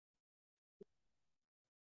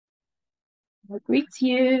I greet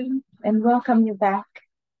you and welcome you back.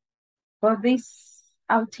 For this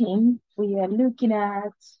outing, we are looking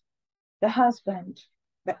at the husband,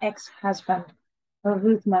 the ex-husband of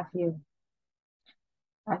Ruth Matthew.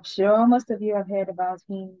 I'm sure most of you have heard about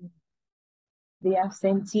him, the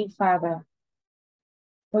absentee father,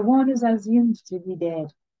 the one who's assumed to be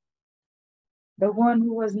dead, the one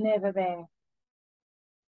who was never there,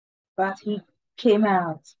 but he came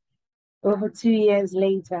out over 2 years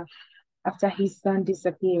later after his son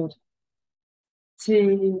disappeared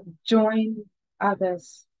to join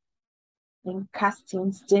others in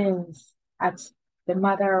casting stones at the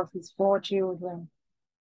mother of his 4 children.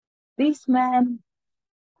 This man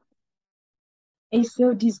is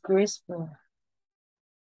so disgraceful,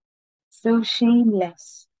 so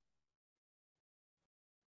shameless,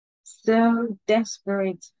 so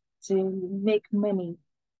desperate to make money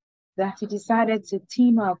that he decided to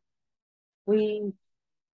team up with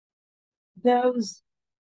those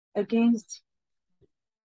against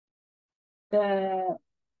the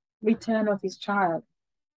return of his child.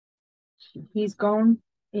 He's gone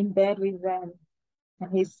in bed with them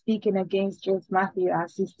and he's speaking against Ruth Matthew, our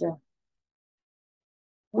sister.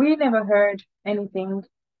 We never heard anything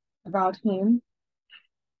about him,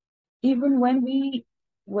 even when we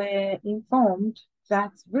were informed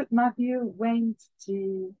that Ruth Matthew went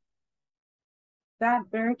to that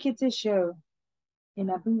Berekete show in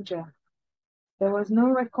Abuja. There was no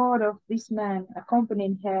record of this man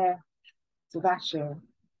accompanying her to that show.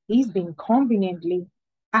 He's been conveniently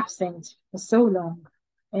absent for so long,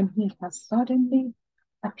 and he has suddenly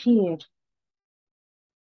appeared.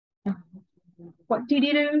 What did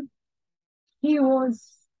he do? He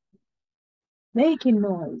was making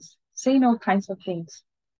noise, saying all kinds of things.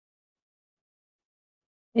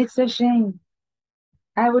 It's a shame.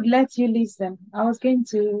 I would let you listen. I was going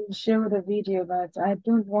to show the video, but I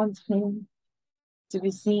don't want him to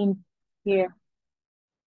be seen here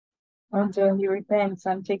until he repents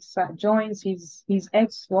and joins his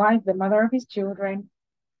ex-wife, the mother of his children,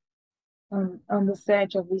 on the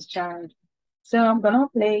search of his child. So I'm gonna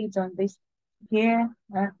play it on this here.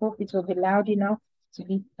 I hope it will be loud enough to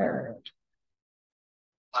be heard.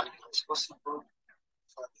 And it was possible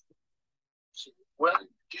for so when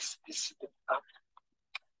this incident happened,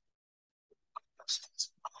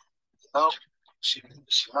 now she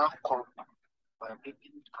now come by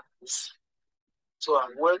making this. So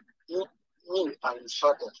and when me and his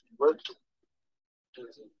father went to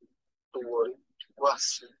worry,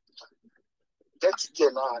 was that day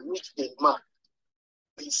now I meet a man,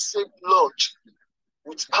 the same lodge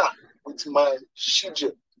with her, with my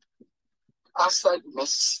children outside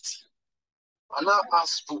Mercy City. And I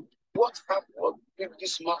asked you, what happened? What did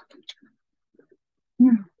this man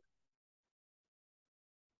do?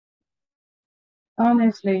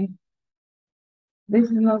 Honestly, this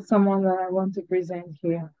is not someone that I want to present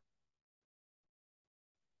here.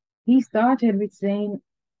 He started with saying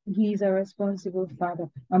he's a responsible father.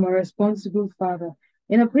 I'm a responsible father.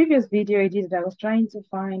 In a previous video I did that I was trying to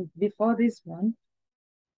find before this one,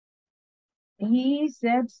 he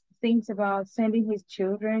said things about sending his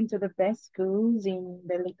children to the best schools in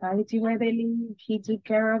the locality where they live. He took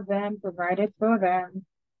care of them, provided for them.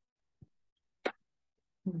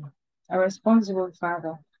 A responsible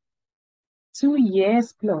father. 2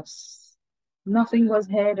 years plus, nothing was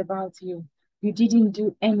heard about you. You didn't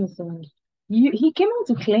do anything. He came out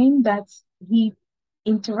to claim that he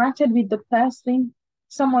interacted with the person,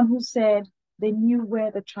 someone who said they knew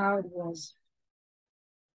where the child was.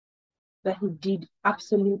 But he did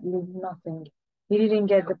absolutely nothing. He didn't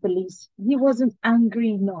get the police. He wasn't angry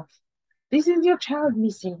enough. This is your child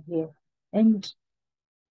missing here. And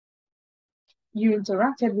you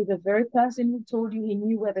interacted with the very person who told you he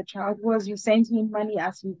knew where the child was. You sent him money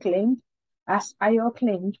as you claimed, as Ayo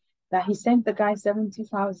claimed, that he sent the guy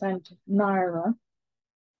 70,000 naira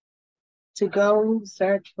to go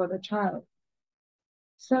search for the child.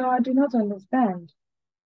 So I do not understand.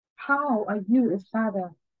 How are you a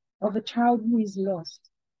father of a child who is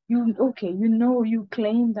lost? You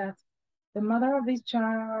claim that the mother of this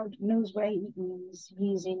child knows where he is.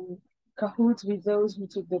 He's in cahoots with those who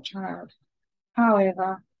took the child.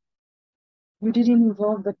 However, you didn't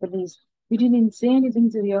involve the police. You didn't say anything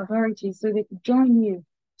to the authorities so they could join you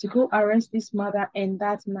to go arrest this mother and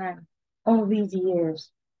that man all these years.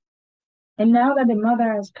 And now that the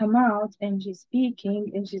mother has come out and she's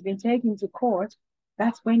speaking and she's been taken to court,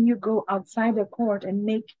 that's when you go outside the court and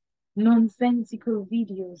make nonsensical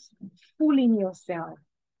videos, fooling yourself.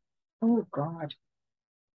 Oh God.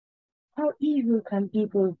 How evil can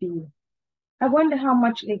people be? I wonder how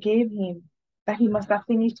much they gave him that he must have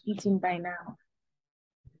finished eating by now.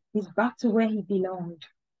 He's back to where he belonged.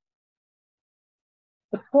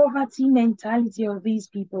 The poverty mentality of these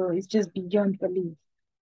people is just beyond belief.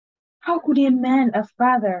 How could a man, a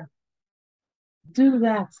father, do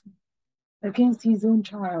that against his own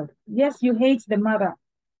child? Yes, you hate the mother.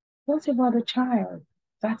 What about the child?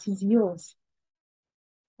 That is yours.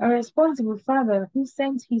 A responsible father who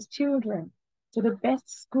sent his children to the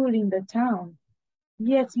best school in the town.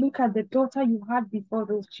 Yet look at the daughter you had before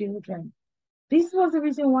those children. This was the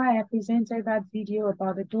reason why I presented that video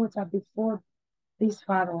about the daughter before this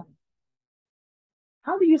father.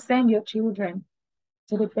 How do you send your children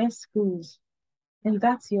to the best schools and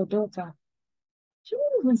that's your daughter? She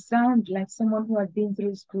didn't even sound like someone who had been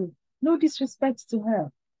through school. No disrespect to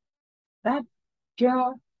her. That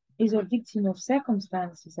girl is a victim of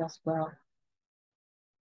circumstances as well.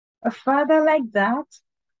 A father like that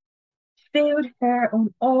failed her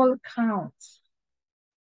on all counts.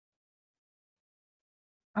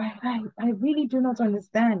 I really do not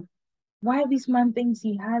understand why this man thinks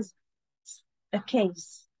he has a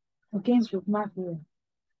case against Ruth Matthew.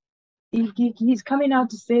 He's coming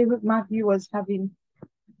out to say Ruth Matthew was having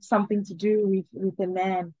something to do with a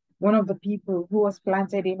man, one of the people who was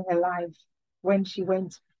planted in her life when she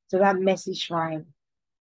went to that messy shrine.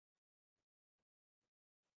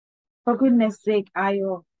 For goodness sake,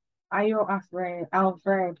 Alfred,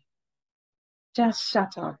 just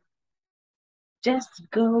shut up. Just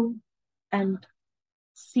go and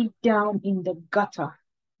sit down in the gutter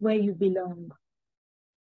where you belong.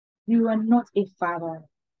 You are not a father.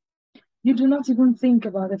 You do not even think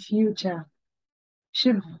about the future.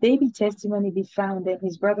 Should baby testimony be found and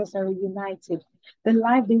his brothers are reunited, the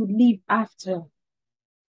life they would live after,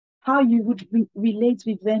 how you would relate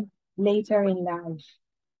with them later in life.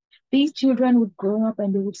 These children would grow up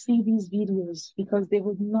and they would see these videos because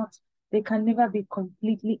they can never be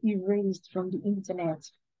completely erased from the internet.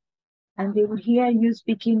 And they would hear you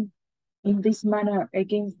speaking in this manner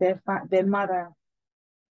against their mother.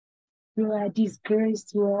 You are a disgrace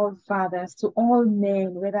to all fathers, to all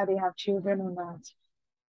men, whether they have children or not.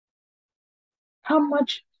 How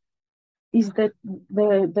much is the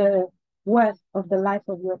worth of the life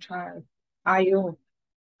of your child? Ayo,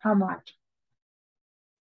 how much?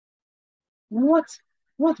 What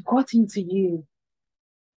got into you?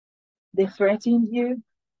 They threatened you.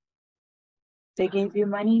 They gave you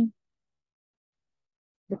money.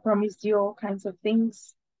 They promised you all kinds of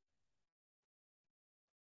things.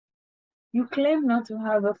 You claim not to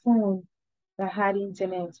have a phone that had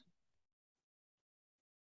internet.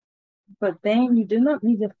 But then you do not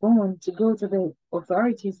need a phone to go to the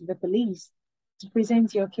authorities, the police, to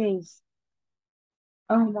present your case.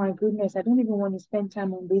 Oh my goodness, I don't even want to spend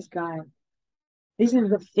time on this guy. This is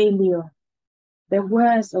the failure, the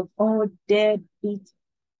worst of all deadbeat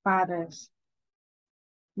fathers.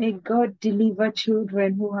 May God deliver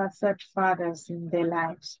children who have such fathers in their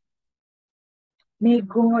lives. May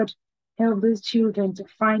God help those children to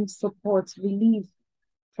find support, relief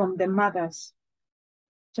from the mothers.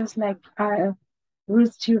 Just like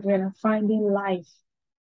Ruth's children are finding life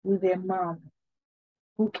with their mom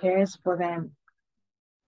who cares for them.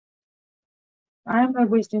 I'm not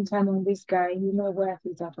wasting time on this guy. He's not worth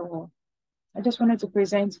it at all. I just wanted to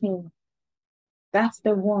present him. That's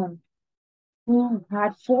the one who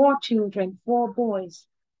had 4 children, 4 boys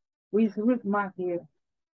with Ruth Matthew,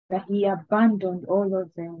 that he abandoned all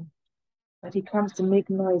of them. That he comes to make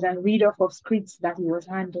noise and read off of scripts that he was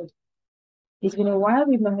handed. It's been a while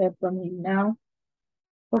we've not heard from him now.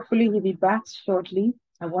 Hopefully he'll be back shortly.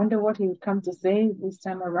 I wonder what he would come to say this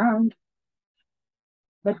time around.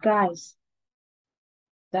 But guys,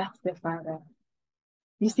 that's the father.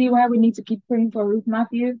 You see why we need to keep praying for Ruth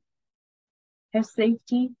Matthew? Her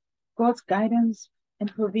safety, God's guidance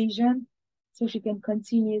and provision, so she can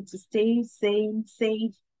continue to stay sane,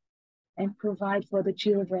 safe, and provide for the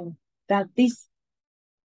children that this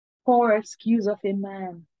poor excuse of a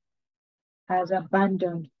man has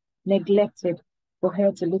abandoned, neglected for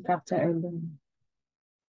her to look after alone.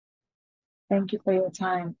 Thank you for your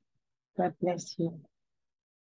time. God bless you.